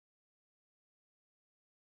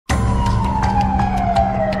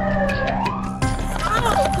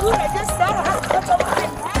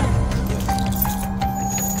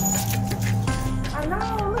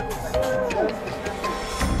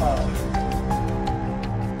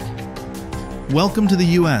Welcome to the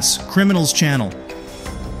US Criminals Channel.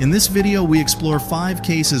 In this video, we explore 5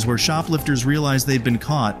 cases where shoplifters realize they've been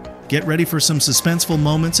caught. Get ready for some suspenseful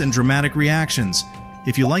moments and dramatic reactions.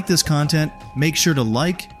 If you like this content, make sure to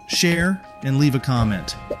like, share, and leave a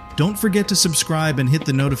comment. Don't forget to subscribe and hit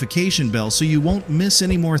the notification bell so you won't miss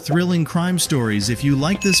any more thrilling crime stories. If you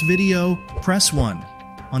like this video, press 1.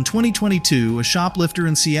 On 2022, a shoplifter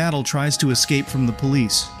in Seattle tries to escape from the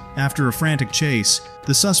police. After a frantic chase,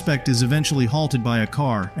 the suspect is eventually halted by a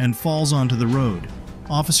car and falls onto the road.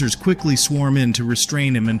 Officers quickly swarm in to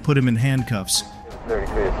restrain him and put him in handcuffs.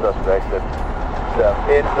 33 suspect.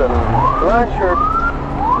 It's a black shirt.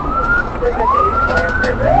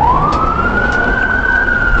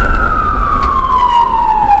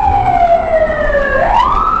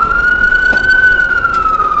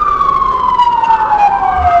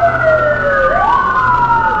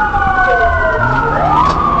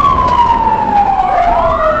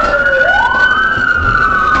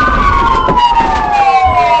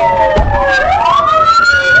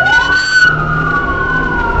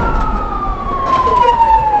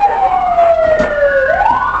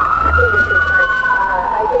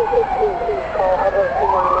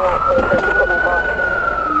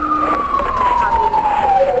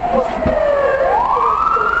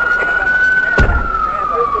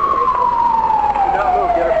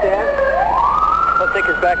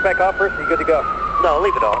 Backpack off first, are you good to go? No,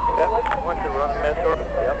 leave it off. Yeah. Want to run the mess door?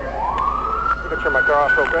 Yep. I'm going to turn my car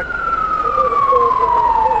off real quick.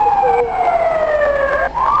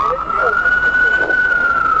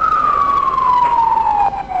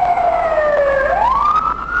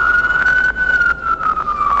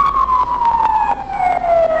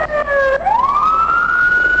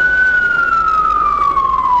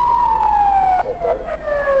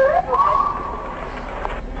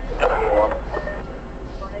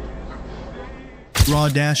 Raw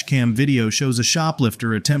dashcam video shows a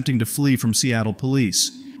shoplifter attempting to flee from Seattle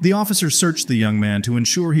police. The officers searched the young man to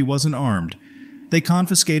ensure he wasn't armed. They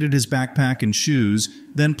confiscated his backpack and shoes,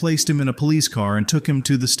 then placed him in a police car and took him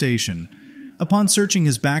to the station. Upon searching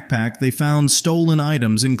his backpack, they found stolen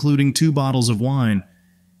items including 2 bottles of wine.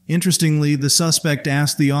 Interestingly, the suspect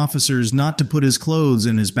asked the officers not to put his clothes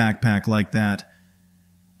in his backpack like that.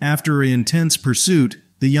 After an intense pursuit,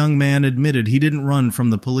 the young man admitted he didn't run from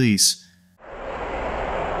the police.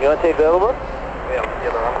 You want to take the other one? Yeah, the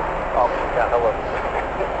other one. Oh, yeah, hello.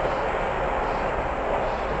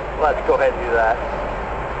 Let's go ahead and do that.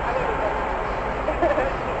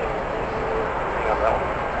 Hang on, that one.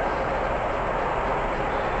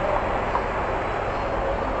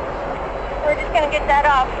 We're just going to get that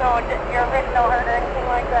off so your wrist don't hurt or anything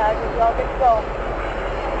like that. You're all good to go.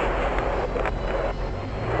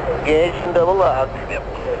 Engaged and double locked. Yep.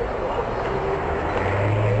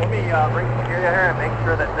 Bring security here and make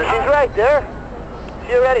sure that this... She's right there.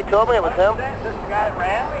 She already told me it was him. This guy that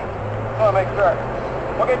ran? Just want to make sure.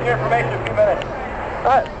 We'll get you information in a few minutes.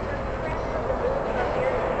 All right.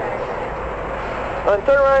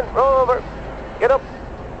 Turn around, roll over. Get up.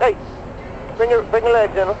 Hey, bring your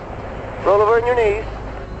legs in. Roll over on your knees.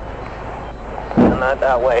 Not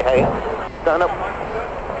that way, hey. Stand up.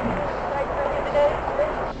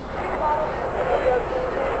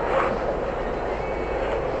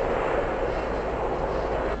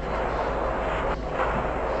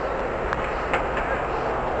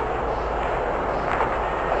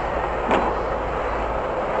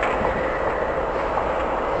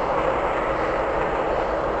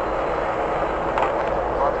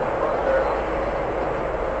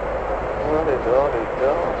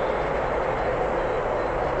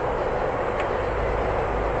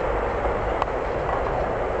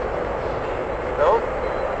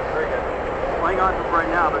 Hang on to right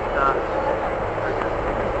now, but very good.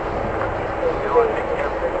 You want to take care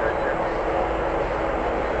of pictures here?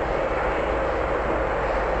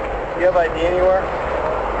 Do you have ID anywhere?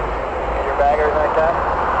 In your bag or anything like that?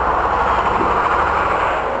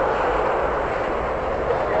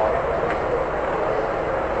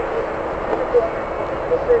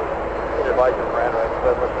 Your license ran right,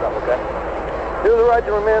 so look it up, okay? You have the right to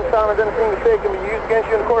remain silent. Anything you say can be used against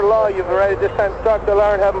you in a court of law. You have the right at this time to talk to a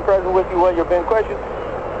lawyer and have him present with you while you're being questioned.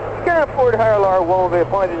 You can't afford to hire a lawyer. One will be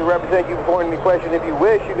appointed to represent you before any question. If you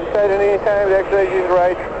wish, you can decide at any time to exercise your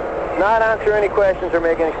right, not answer any questions or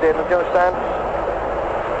make any statements. Do you understand?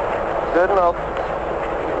 Good enough.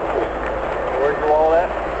 Where's your wallet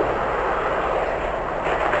at?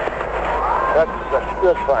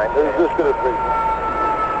 That's fine. This is good as reason.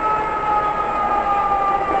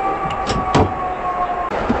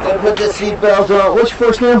 Put the seatbelt on. What's your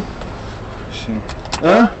first name? Christian.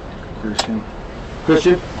 Huh? Christian.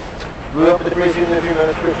 Christian. We'll be up at the precinct in a few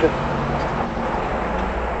minutes, Christian.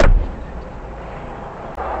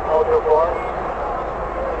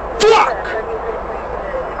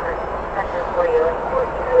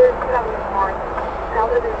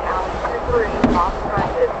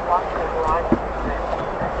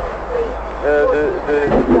 the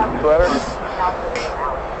sweater? I'm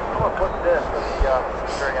gonna put this in the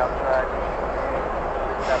very outside.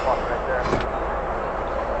 That box right there.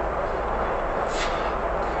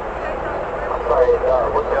 I'm sorry,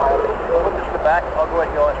 put this in the back. I'll go ahead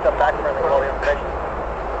and go and step back for all the information.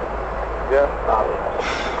 Yeah.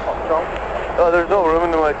 Trunk? Oh, there's no room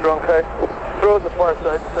in my trunk, hey? Throw it in the far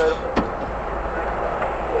side.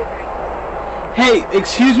 Hey,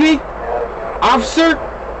 excuse me? Officer?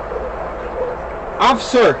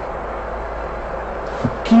 Officer?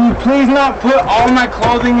 Can you please not put all my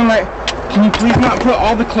clothing in my... Can you please not put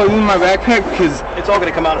all the clothing in my backpack? Because... It's all going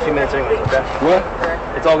to come out in a few minutes anyways, okay? What?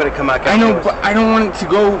 It's all going to come out. I know, but I don't want it to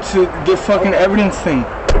go to the fucking evidence thing.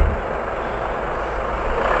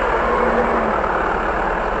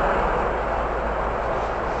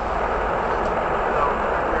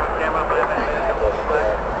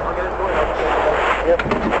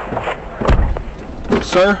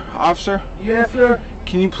 Sir, officer? Yes, sir.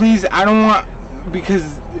 Can you please, I don't want,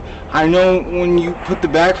 because I know when you put the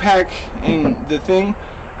backpack in the thing,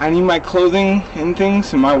 I need my clothing and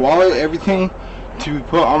things, and my wallet, everything, to be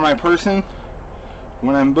put on my person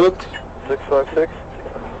when I'm booked. 656.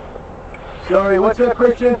 Sorry, what's that,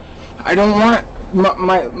 Christian? I don't want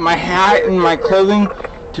my hat and my clothing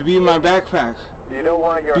to be in my backpack. You don't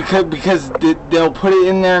want your... Because they'll put it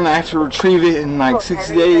in there and I have to retrieve it in like 6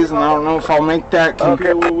 days, and I don't know if I'll make that.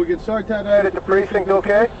 Okay, well, we can start that out at the precinct,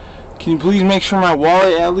 okay? Can you please make sure my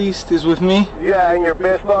wallet at least is with me? Yeah, and your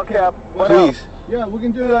baseball cap. What Please. else? Yeah, we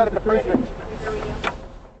can do that at the precinct.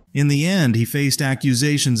 In the end, he faced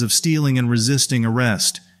accusations of stealing and resisting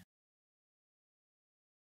arrest.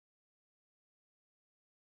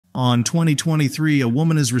 On 2023, a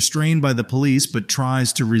woman is restrained by the police but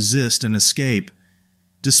tries to resist and escape.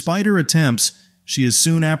 Despite her attempts, she is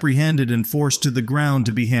soon apprehended and forced to the ground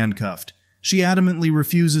to be handcuffed. She adamantly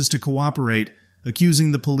refuses to cooperate,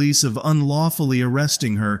 accusing the police of unlawfully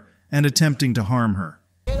arresting her and attempting to harm her.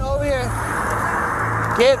 Get over here.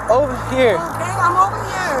 Get over here. Okay, I'm over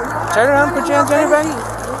here. Turn around, put your hands on your back.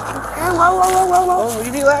 Okay, whoa. Oh,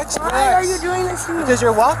 you relax, Why are relax. you doing this to me? Because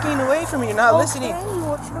you're walking away from me, you're not listening. Okay,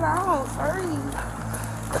 what's wrong? Sorry.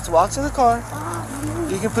 Let's walk to the car.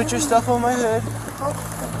 You can put your stuff on my hood.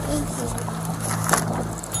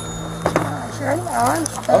 Sure, I'm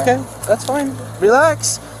Okay, that's fine.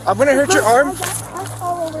 Relax. I'm gonna hurt your arm. I got stuff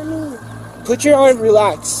all over me. Put your arm,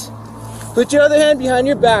 relax. Put your other hand behind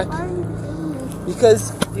your back. Why are you doing this?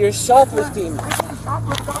 Because you're shoplifting. I can't stop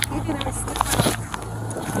with that. You're gonna stick.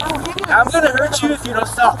 I'm gonna hurt you if you don't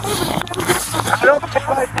stop. I don't care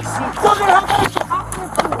about your seat.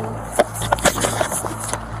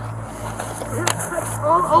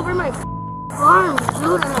 All over my arm,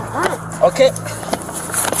 dude, and it hurts. Okay.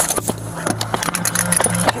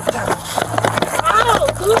 Ow,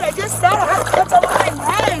 dude, I just said I had cuts over my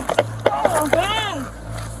leg. Oh, dang.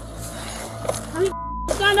 How you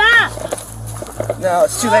done that? No,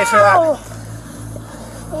 it's too late for that.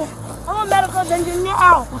 I'm a medical attention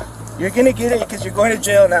now. You're gonna get it because you're going to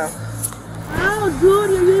jail now. Ow, dude,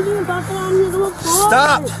 you're using something on your little force.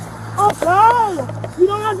 Stop. Okay. You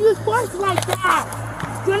don't have to use force like that.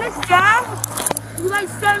 Do you understand? You guys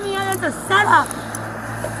set me up as a setup.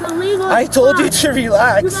 It's illegal. I told you to You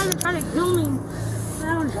relax. guys are trying to kill me. I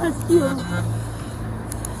don't trust you.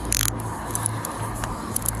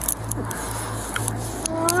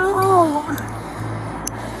 Oh.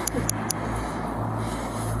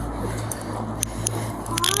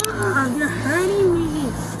 You're hurting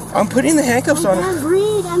me. I'm putting the handcuffs I on. can't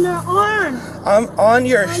breathe and they're on. I'm on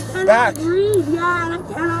your I cannot back. breathe. Yeah, and I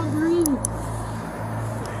cannot breathe.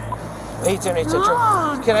 Hey, turn.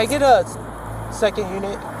 No. Can I get a second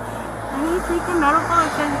unit? I need to take a medical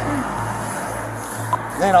attention.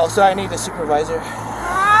 And also, I need a supervisor.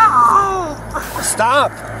 Ow!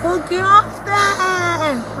 Stop! Well, get off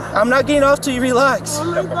then! I'm not getting off till you relax. Oh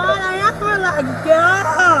my god, I am relaxed. Get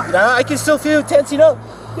off! Now I can still feel you tensing up.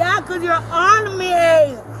 Yeah, because you're on me.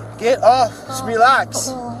 Get off. Just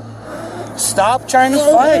relax. Stop trying to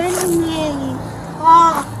You're fight. hurting me.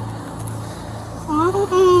 Oh.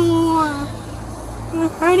 You're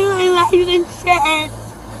hurting my legs and shit.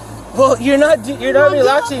 Well, you're not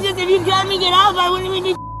relaxing. If you let me get up, I wouldn't even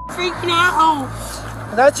be freaking out.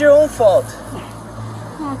 That's your own fault.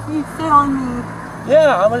 Yeah, so you sit on me.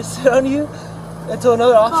 Yeah, I'm gonna sit on you until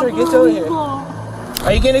another officer gets over here.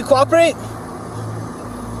 Are you gonna cooperate?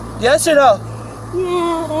 Yes or no?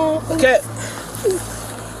 Yeah. Okay.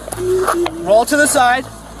 Roll to the side.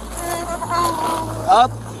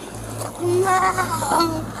 Up.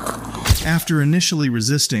 After initially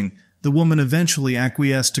resisting, the woman eventually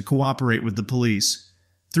acquiesced to cooperate with the police.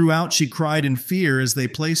 Throughout, she cried in fear as they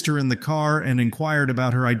placed her in the car and inquired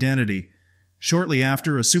about her identity. Shortly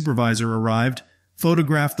after, a supervisor arrived,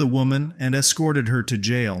 photographed the woman, and escorted her to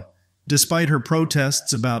jail. Despite her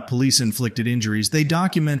protests about police-inflicted injuries, they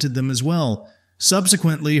documented them as well.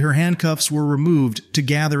 Subsequently, her handcuffs were removed to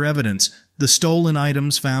gather evidence, the stolen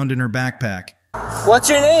items found in her backpack. What's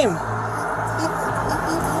your name?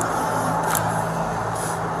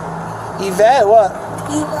 Yvette, what?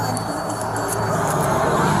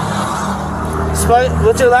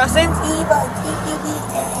 What's your last name?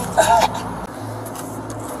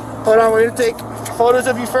 Hold on, we're gonna take photos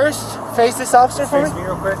of you first. Face this officer for me. Face me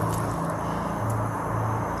real quick.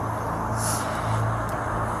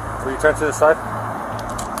 Will you turn to the side?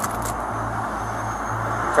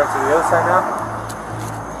 Turn to the other side now.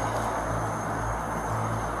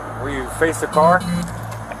 Will you face the car?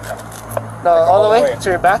 No, all the way to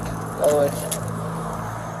your back. All the way.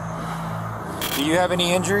 Do you have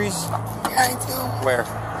any injuries? Yeah, I do. Where?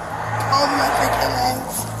 All my freaking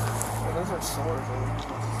legs. Those are sores.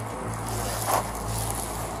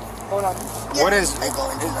 Hold on. Yeah, What is- I go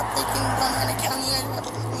into the freaking Glen County and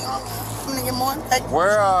me all I'm gonna get more infected.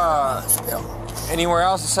 Where, Still. anywhere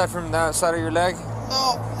else aside from that side of your leg?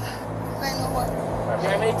 No. I know what. Do you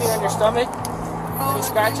have anything on your stomach? Any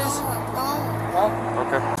scratches? No. No?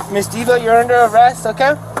 Okay. Miss Diva, you're under arrest,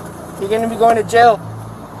 okay? You're gonna be going to jail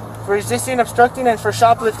for resisting, obstructing, and for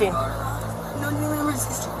shoplifting. No, you even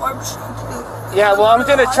resist barbershop too. Yeah, well, I'm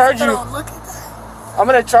gonna charge you. Look at that. I'm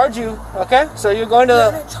gonna charge you, okay? So you're going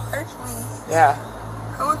You're to... gonna charge me. Yeah.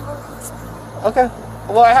 I want to go to the hospital. Okay.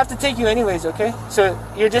 Well, I have to take you anyways, okay? So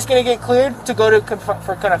you're just gonna get cleared to go to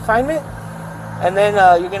for confinement, and then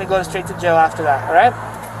you're gonna go straight to jail after that, alright?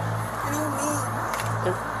 What do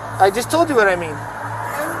you mean? I just told you what I mean.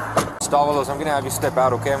 Stavalos, I'm gonna have you step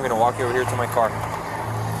out, okay? I'm gonna walk you over here to my car.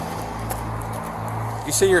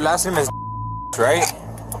 You say your last name is right?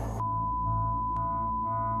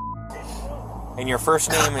 And your first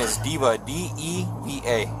name is Diva,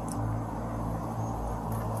 D-E-V-A.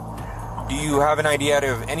 Do you have an idea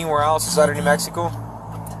of anywhere else outside of New Mexico?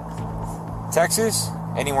 Texas?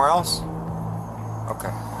 Anywhere else? Okay.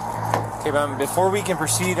 Okay, man, before we can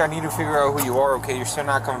proceed, I need to figure out who you are, okay? You're still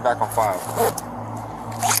not coming back on file.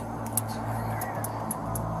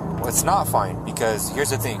 Well, it's not fine, because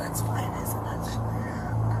here's the thing.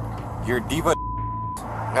 You're Diva.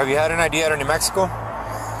 Have you had an ID out of New Mexico?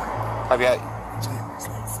 Have you had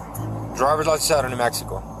driver's license out of New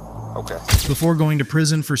Mexico? Okay. Before going to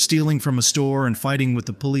prison for stealing from a store and fighting with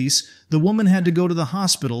the police, the woman had to go to the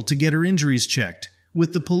hospital to get her injuries checked,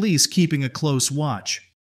 with the police keeping a close watch.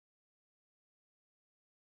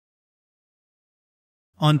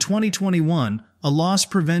 On 2021, a loss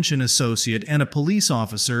prevention associate and a police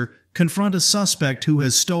officer confront a suspect who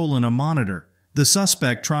has stolen a monitor. The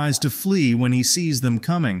suspect tries to flee when he sees them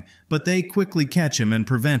coming, but they quickly catch him and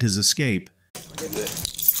prevent his escape.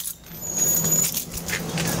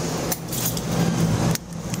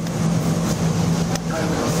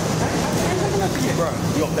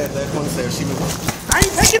 I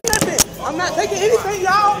ain't taking nothing. I'm not taking anything,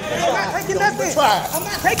 y'all. I'm not taking nothing. I'm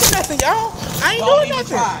not taking nothing, y'all. I ain't doing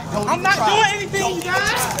nothing. I'm not doing anything, you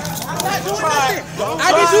guys. I'm not doing nothing.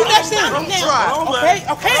 I didn't do nothing. Okay,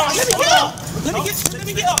 okay. Let me get up. Let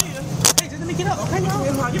me get up. Hey, just let me get up. Okay, y'all.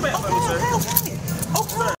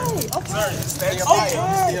 Okay.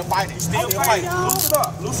 Still fighting.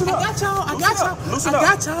 Loosen up. I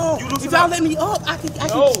got y'all. If y'all let me up, I can.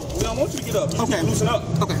 No, we don't want you to get up. Okay, loosen up.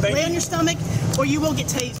 Okay. Lay on your stomach, or you will get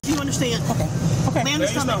tased. You understand? Okay. Lay on your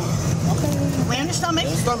stomach. Okay. Lay on your stomach.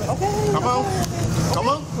 Okay. Come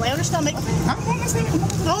on. Lay on your stomach. I'm on my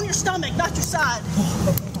stomach. On your stomach, not your side.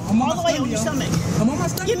 I'm all the way on your stomach. I'm on my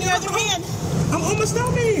stomach. Give me your other hand. I'm on my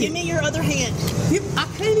stomach. Give me your other hand. I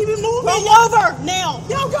can't even move. Roll over now.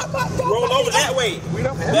 Y'all got my. Roll over that way. We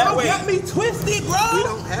don't have that way. Y'all got me twisted, bro. We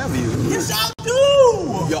don't have you. Yes, y'all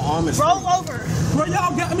do. Your arm is roll free. over. Bro,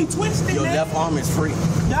 y'all got me twisted, Your man. left arm is free.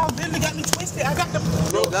 Y'all literally got me twisted. I got the.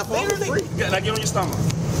 Your left arm is free. Now get on your stomach.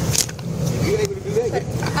 You able to do that?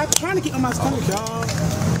 I'm trying to get on my stomach, y'all.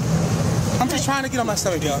 I'm just trying to get on my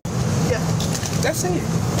stomach, y'all. Yeah. That's it.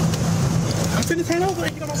 I'm finna turn over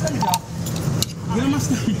and get on my stomach, y'all. Get on my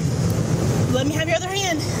stomach. Let me have your other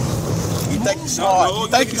hand. You think you're smart. You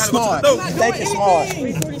think you're smart. You think you're smart.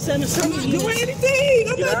 347 I'm not doing anything.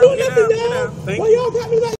 I'm not doing nothing, y'all. Why y'all got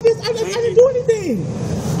me like this? I didn't do anything.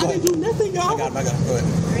 I didn't do nothing, y'all. I got it. Go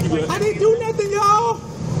ahead. I didn't do nothing, y'all.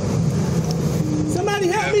 Somebody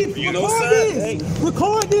help me. Record this.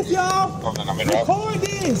 Record this, y'all. Record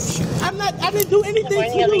this. I didn't do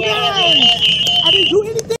anything to you guys. I didn't do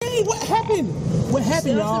anything. What happened? What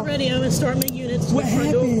happened, y'all? Stay off the radio and start making units. What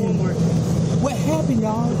happened? Walmart. What happened,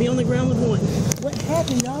 y'all? Be on the ground with one. What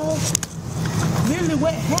happened, y'all? Literally,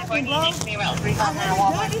 what happened, bro? I haven't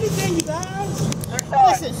done anything, you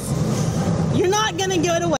guys. Listen, you're not gonna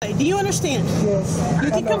get away. Do you understand? Yes.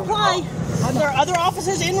 You can comply. There are other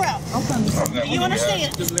officers en route. Do you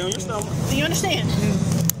understand? Just lay on your stomach. Do you understand?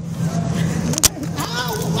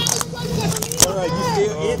 Alright, you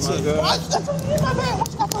still itching.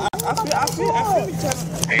 I feel each other.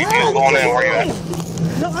 Hey, you going in? Where you at?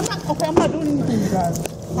 No, I'm not. Okay, I'm not doing anything, you guys.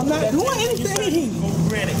 I'm not doing anything.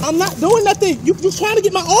 I'm not doing nothing. You trying to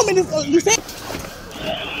get my arm in this? You said.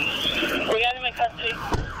 We got him in custody.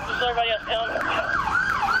 Just everybody else down.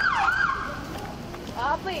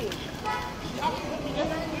 Please.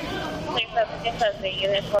 Please, in custody.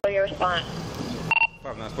 Units for your response.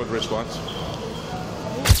 5-9 response.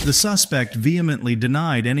 The suspect vehemently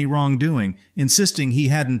denied any wrongdoing, insisting he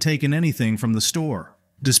hadn't taken anything from the store.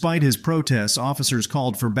 Despite his protests, officers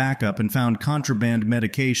called for backup and found contraband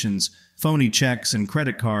medications, phony checks, and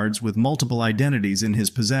credit cards with multiple identities in his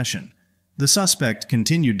possession. The suspect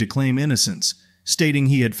continued to claim innocence, stating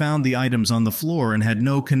he had found the items on the floor and had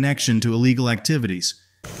no connection to illegal activities.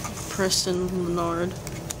 Preston Leonard.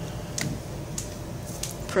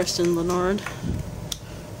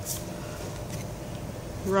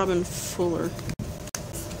 Robin Fuller.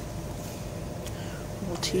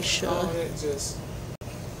 Letitia.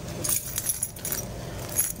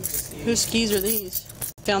 Whose keys are these?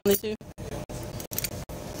 Found these two?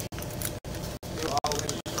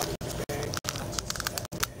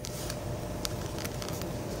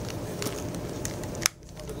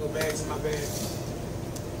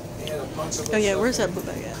 Oh yeah, where's that book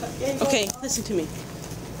bag at? Okay, listen to me.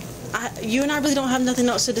 You and I really don't have nothing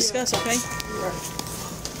else to discuss, okay?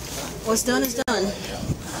 What's done is done.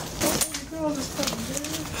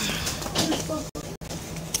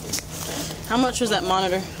 How much was that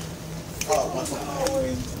monitor?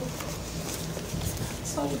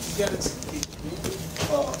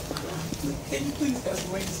 Can you please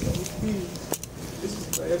explain to me? This is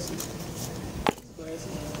classy.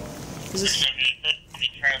 Is this?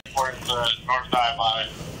 Transport north side by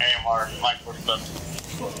AMR, Mike 47.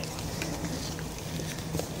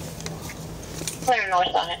 Clear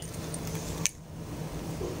north side.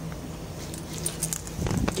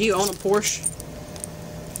 Do you own a Porsche?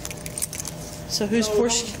 So whose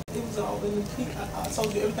Porsche? It was all in the pink. I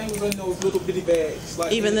told you everything was in those little bitty bags.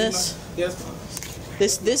 Like even this? Yes, mine.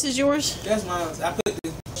 This is yours? That's mine. I put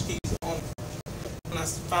the keys on when I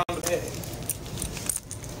found the bag.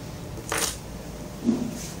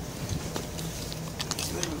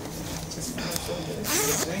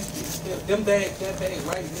 Them bag, that bag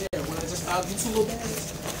right there. When I just found you two little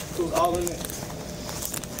bags, it was all in there.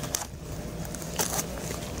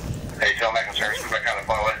 Hey, tell making sure you back on the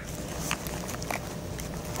phone.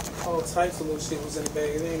 All types of little shit was in the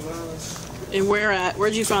bag. It ain't mine. And where at?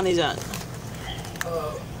 Where'd you find these at?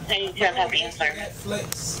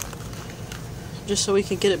 Flex. Just so we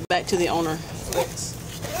can get it back to the owner. Flex.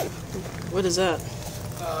 What is that?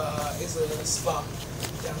 It's a spa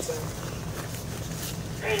downtown.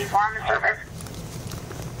 Farm service.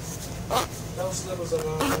 Those slippers are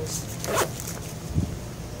mine.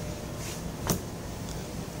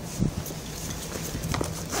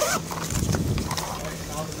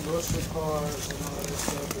 All the grocery cards and all that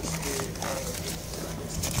stuff is here.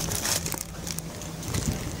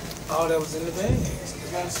 All that was in the bags.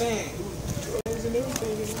 That's what I'm saying. It was in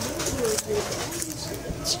everything.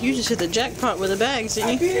 You just hit the jackpot with the bags, didn't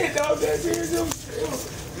you? I did, dog. That's it. It was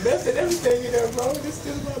meth and everything in there, bro. This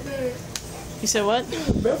still my bag. You said what?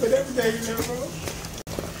 Meth and everything in there, bro.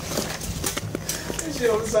 That shit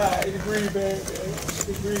on the side in the green bag, man.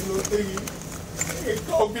 The green little thingy. It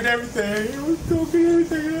coke and everything. It was coke and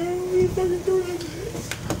everything. I don't really fucking do that shit.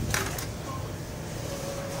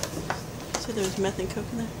 So there was meth and coke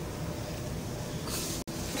in there?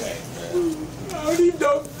 I don't even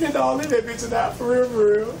know if it's all in that bitch or not, for real, for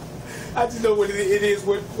real. I just know what it is,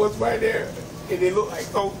 what's right there. And it look like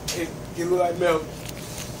coke, and it look like milk.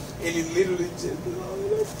 And it literally just was all in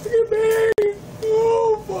that fucking bag.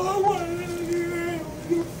 Oh, fuck, why did I do that? What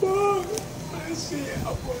the fuck? That shit, I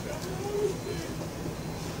put that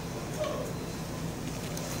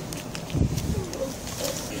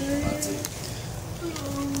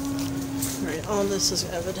Alright, all this is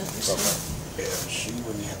evidence. Yeah, she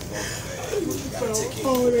wouldn't have to go to that. You wouldn't got to take it.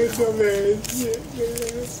 Oh, that's so bad shit,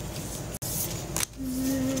 man.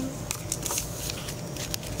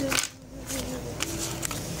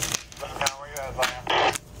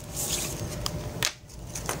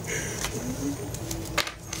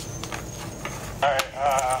 Alright,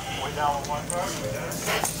 we down with one truck?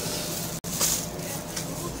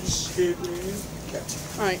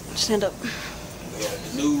 Alright, stand up.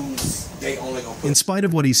 In spite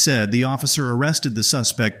of what he said, the officer arrested the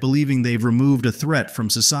suspect, believing they've removed a threat from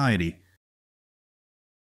society.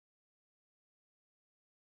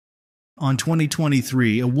 On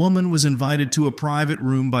 2023, a woman was invited to a private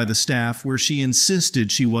room by the staff where she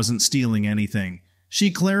insisted she wasn't stealing anything.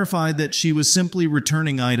 She clarified that she was simply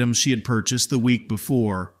returning items she had purchased the week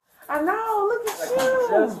before. I know, look at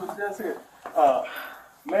you. That's it.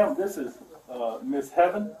 Ma'am, this is Miss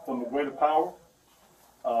Heaven from the Greater Power.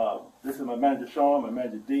 This is my manager Sean, my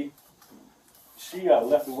manager D. She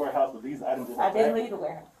left the warehouse with these items in her I didn't bag. leave the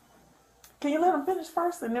warehouse. Can you let him finish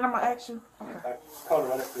first, and then I'm gonna ask you? Okay. I caught her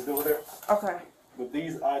right at the door there. Okay. With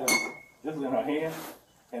these items, this is in her hand,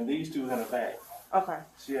 and these two is in her bag. Okay.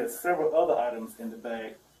 She has several other items in the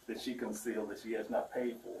bag that she concealed that she has not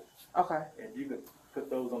paid for. Okay. And you can put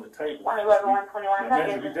those on the table. 21.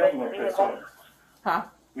 Manager, we definitely gonna press charges. Huh?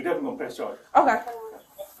 We definitely gonna press charges. Okay.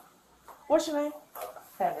 What's your name?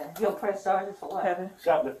 Heaven. You'll press charges for what? Heaven.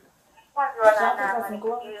 Shoplifting.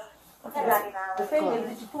 Okay. The thing is,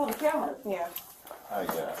 did you pull the camera? Yeah. I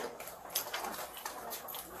got it.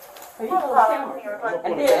 You pulled the camera.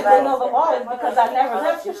 And then know the law is because I never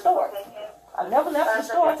left your store. I never left your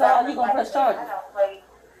store, so how you gonna press charges?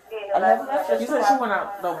 I never left your You store. said you went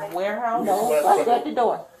out the warehouse? No, right there at the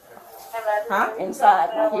door. Huh? Inside,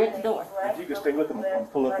 right here at the door. If you can stay with them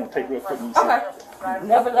and pull up and take real quick and you see. Okay.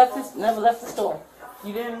 Never left the store.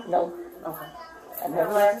 You didn't? No. Okay. I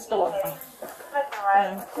never left the store.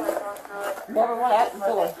 Never went out the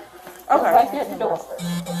door. Okay. Right there at the door.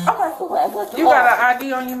 Okay. You got an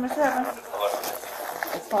ID on you, Miss Heaven?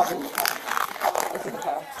 It's probably it's in the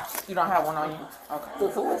car. You don't have one on you?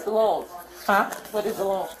 Okay. So what's the law? Huh? What is the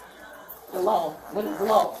law? The law. What is the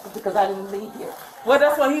law? Because I didn't leave here. Well,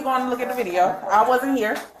 that's why he's going to look at the video. I wasn't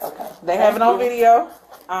here. Okay. They have it on video.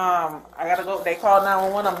 I gotta go. They called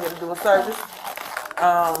 911. I'm here to do a service.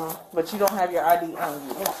 But you don't have your ID on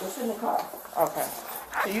you. It's in the car. Okay.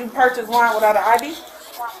 So you purchased wine without an ID?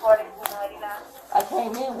 I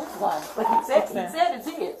came in with one, but he said it's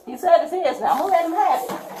his. He said it's his. Now I'm gonna let him have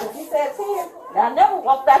it. If he said it's his, now I never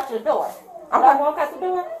walked out your door. Did I walk out the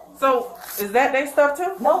door? So is that their stuff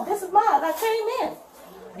too? No, this is mine. I came in.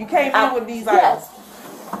 You came in with these Yes.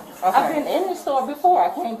 items? Okay. I've been in the store before.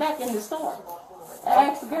 I came back in the store. I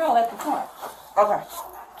asked the girl at the front. Okay.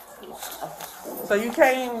 So you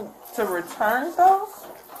came to return those?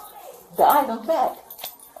 The items back.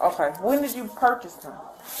 Okay. When did you purchase them?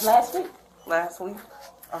 Last week. Last week?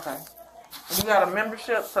 Okay. And you got a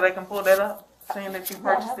membership so they can pull that up? Saying that you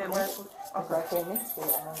purchased it last week? Okay.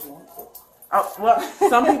 Oh, well,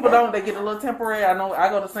 some people don't. They get a little temporary. I know I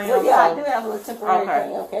go to Sam. Well, yeah, so. I do have a little temporary Okay.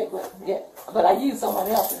 thing. Okay, but yeah, but I use someone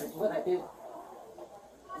else's. Is what I do.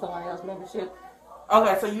 Someone else's membership.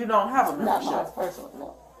 Okay, so you don't have a Not membership. mine personally.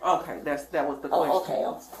 No. Okay, that was the question. Oh, okay.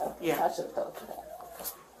 I'm sorry. Yeah. I should have told you that.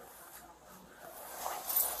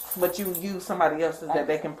 But you use somebody else's that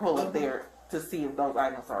they can pull up there to see if those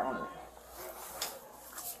items are on it.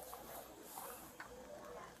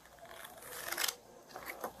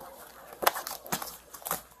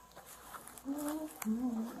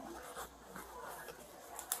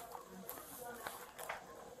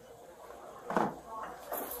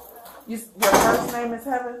 Your first name is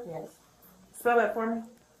Heaven? Yes. Spell that for me.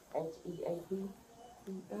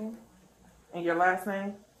 Heaven. And your last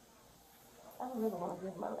name? I don't really want to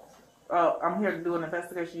give my last name. Oh, I'm here to do an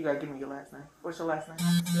investigation. You gotta give me your last name. What's your last name?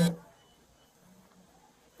 Yeah.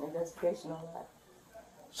 Investigation on that.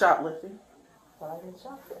 Shoplifting. Well, I didn't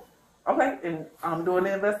shop there. Okay, and I'm doing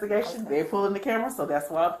the investigation. They're pulling the camera, so that's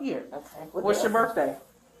why I'm here. Okay. What's your birthday?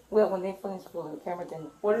 Well, when they finish pulling the camera, then.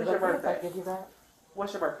 What is your birthday? Can I give you that?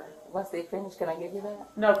 What's your birthday? Once they finish, can I give you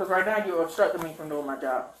that? No, because right now you're obstructing me from doing my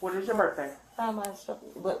job. What is your birthday? How am I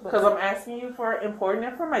instructing? Because I'm asking you for important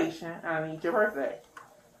information, and I need your birthday.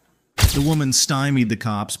 The woman stymied the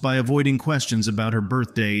cops by avoiding questions about her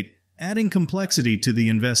birth date, adding complexity to the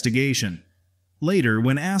investigation. Later,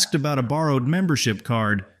 when asked about a borrowed membership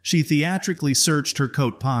card, she theatrically searched her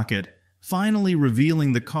coat pocket, finally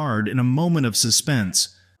revealing the card in a moment of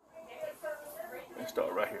suspense. Let's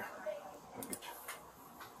start right here.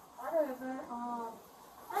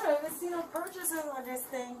 I don't even see no purchasing on this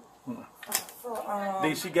thing. So,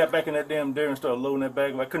 Then she got back in that damn dairy and started loading that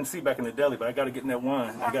bag. I couldn't see back in the deli, but I got to get in that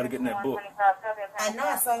wine. I got to get in that book. I know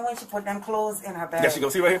I saw when she put them clothes in her bag. Yeah, she go,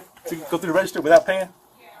 see right here? See, go through the register without paying?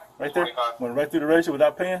 Right there? Went right through the register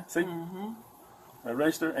without paying, see? Right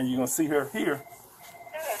register, and you're going to see her here.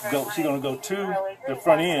 She's going to go to the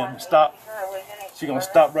front end and stop. She's going to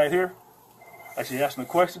stop right here. Like she asking a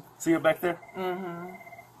question. See her back there?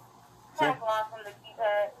 See?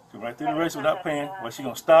 So right right through the register without paying. Well, she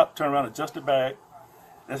gonna stop, turn around, adjust the bag.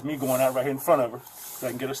 That's me going out right here in front of her so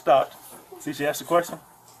I can get her stopped. See, she asked a question.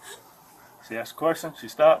 She asked a question. She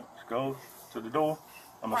stopped. She goes to the door.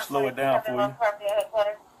 I'm gonna slow it down for you. I'm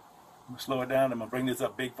gonna slow it down. I'm gonna bring this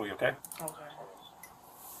up big for you, okay? Okay.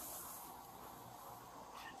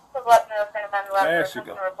 There she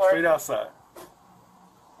goes. Straight outside.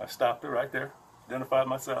 I stopped her right there. Identified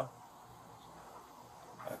myself.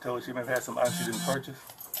 I told her she may have had some items she didn't purchase,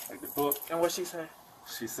 like the book. And what she said?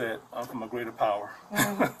 She said, I'm from a greater power.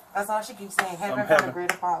 That's all she keeps saying, heaven I'm from a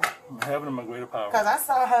greater power. I'm heaven from a greater power. Because I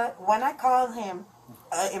saw her, when I called him,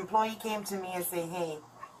 an employee came to me and said, hey,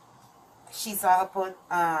 she saw her put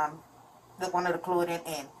one of the clothing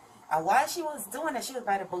in. And while she was doing it, she was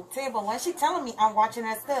by the book table. When she telling me I'm watching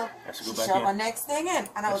her still, she shoved her next thing in.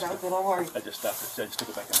 And I was like, okay, don't worry. I just stopped her. I just took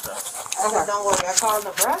it back inside. I said, don't worry. I called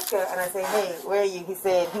Nebraska and I said, hey, where are you? He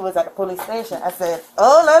said he was at the police station. I said,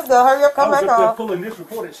 oh, let's go. Hurry up, come back I was off. pulling this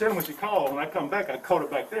report at 7 when she called. When I come back, I caught her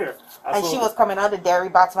back there. And she was coming out of the dairy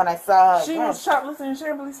box when I saw her. She was shoplifting and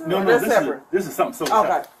Chambly too? No, this is something so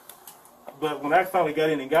okay. But when I finally got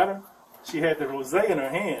in and got her, she had the rosé in her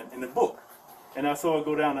hand in the book. And I saw her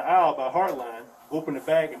go down the aisle by Heartline, open the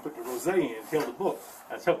bag and put the rosé in, held the book.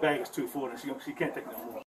 Her bag is too full and she can't take no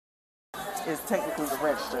more. It's technically the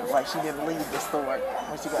register. Like, she didn't leave the store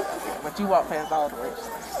when she got back there. But you walk past all the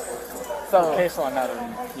registers. So, case on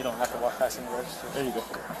that, you don't have to walk past any register. There you go.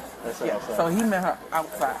 Yeah, so he met her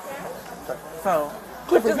outside. So,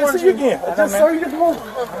 Clifford, good to see you again. I just saw you this morning.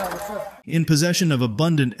 In possession of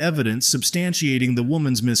abundant evidence substantiating the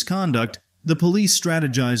woman's misconduct, the police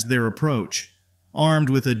strategized their approach. Armed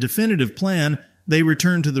with a definitive plan, they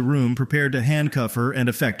returned to the room prepared to handcuff her and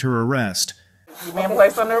effect her arrest. You've been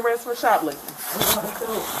placed under arrest for shoplifting.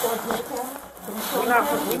 We're not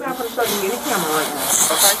going to show you any camera right now,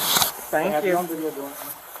 okay? Thank you.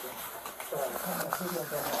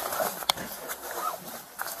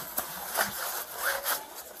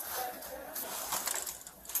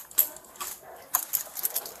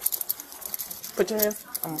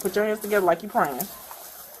 Put your hands together like you're praying.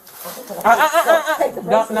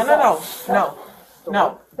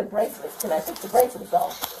 No. The bracelets. Can I take the bracelets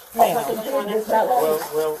off? Ma'am. We'll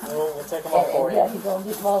take them off for you. Yeah, he's going to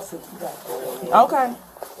get lawsuits. Okay.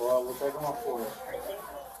 Well, we'll take them off for you.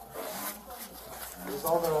 Here's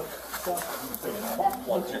all the stuff.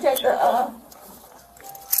 Won't you take the,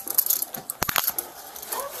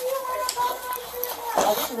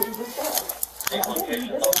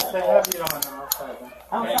 They have you on outside.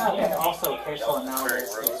 And also, occasionally nowadays,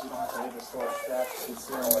 you don't have to leave the store staff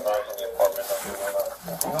concealment.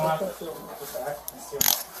 You don't have to fill the back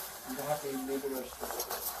concealment. You don't have to even leave the register.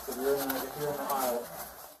 If you're in the aisle.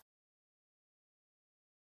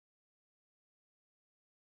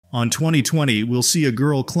 On 2020, we'll see a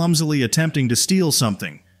girl clumsily attempting to steal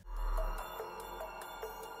something.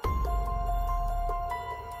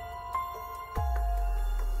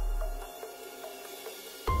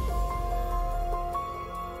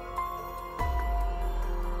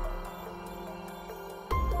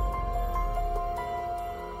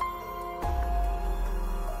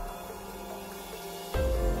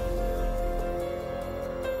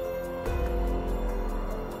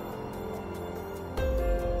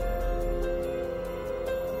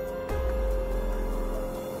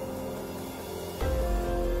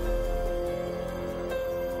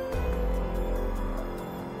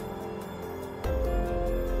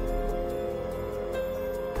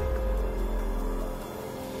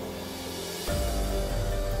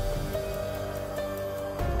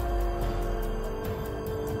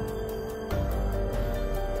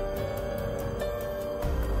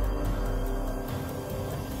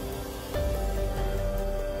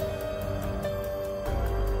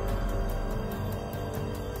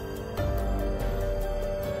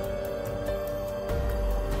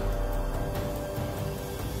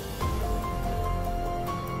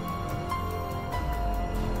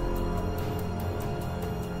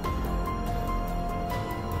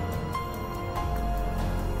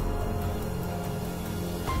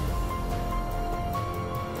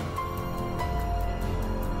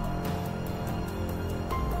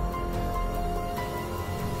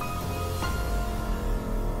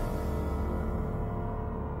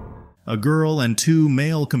 A girl and two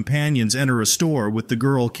male companions enter a store with the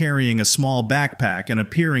girl carrying a small backpack and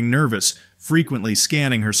appearing nervous, frequently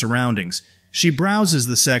scanning her surroundings. She browses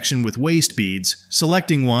the section with waist beads,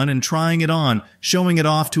 selecting one and trying it on, showing it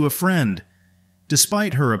off to a friend.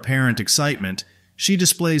 Despite her apparent excitement, she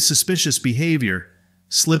displays suspicious behavior,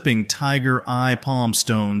 slipping tiger eye palm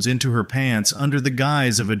stones into her pants under the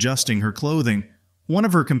guise of adjusting her clothing. One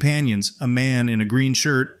of her companions, a man in a green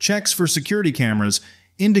shirt, checks for security cameras,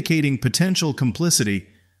 indicating potential complicity.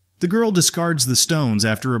 The girl discards the stones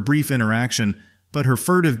after a brief interaction, but her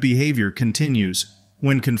furtive behavior continues.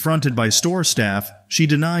 When confronted by store staff, she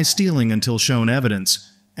denies stealing until shown evidence,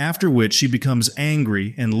 after which she becomes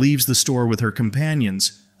angry and leaves the store with her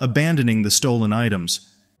companions, abandoning the stolen items.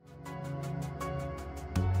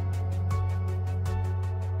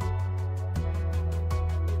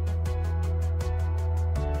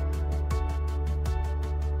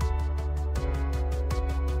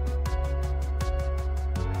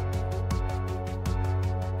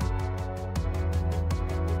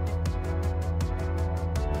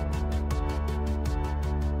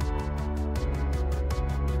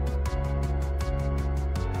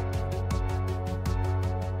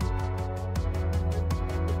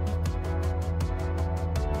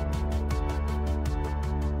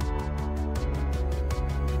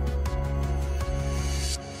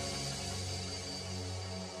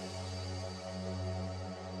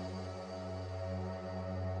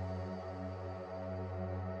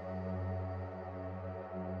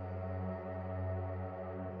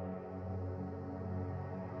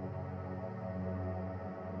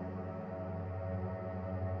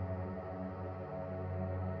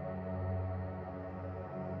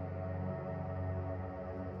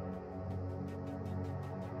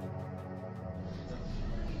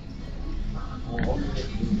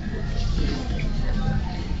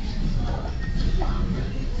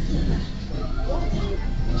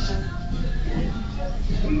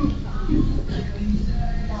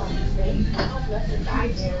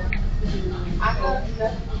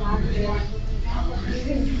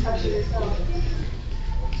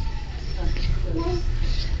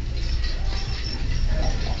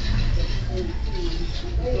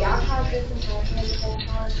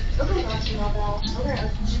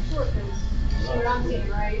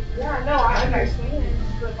 Yeah, no, I understand,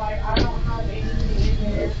 but like I don't have anything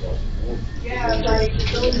in there. Yeah, like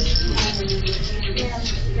those,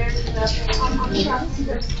 there's nothing. I'm trying to.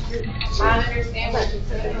 I understand what you're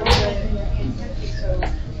saying, but so.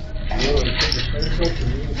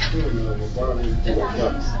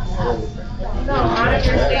 No, I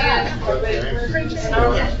understand, but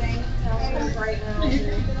right now.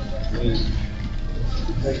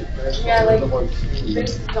 Yeah, like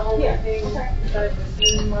this is the only thing that I've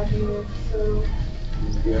seen working with, so.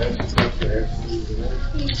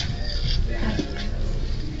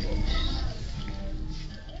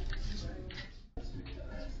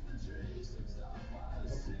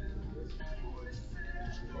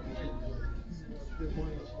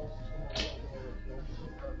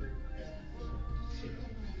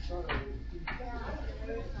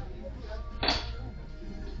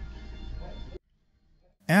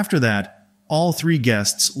 After that, all three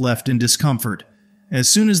guests left in discomfort. As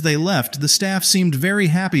soon as they left, the staff seemed very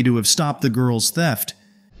happy to have stopped the girl's theft.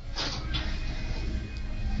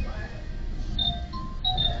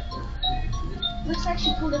 Looks like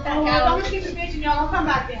she pulled it back out. Don't keep the bitch and y'all don't come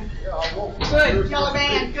back then. Good, y'all are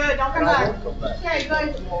banned. Good, don't come back. Okay,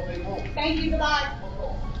 good. Thank you, goodbye.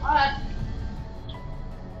 All right.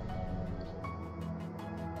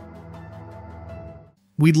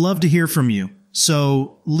 We'd love to hear from you,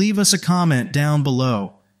 so leave us a comment down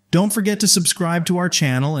below. Don't forget to subscribe to our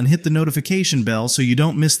channel and hit the notification bell so you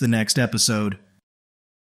don't miss the next episode.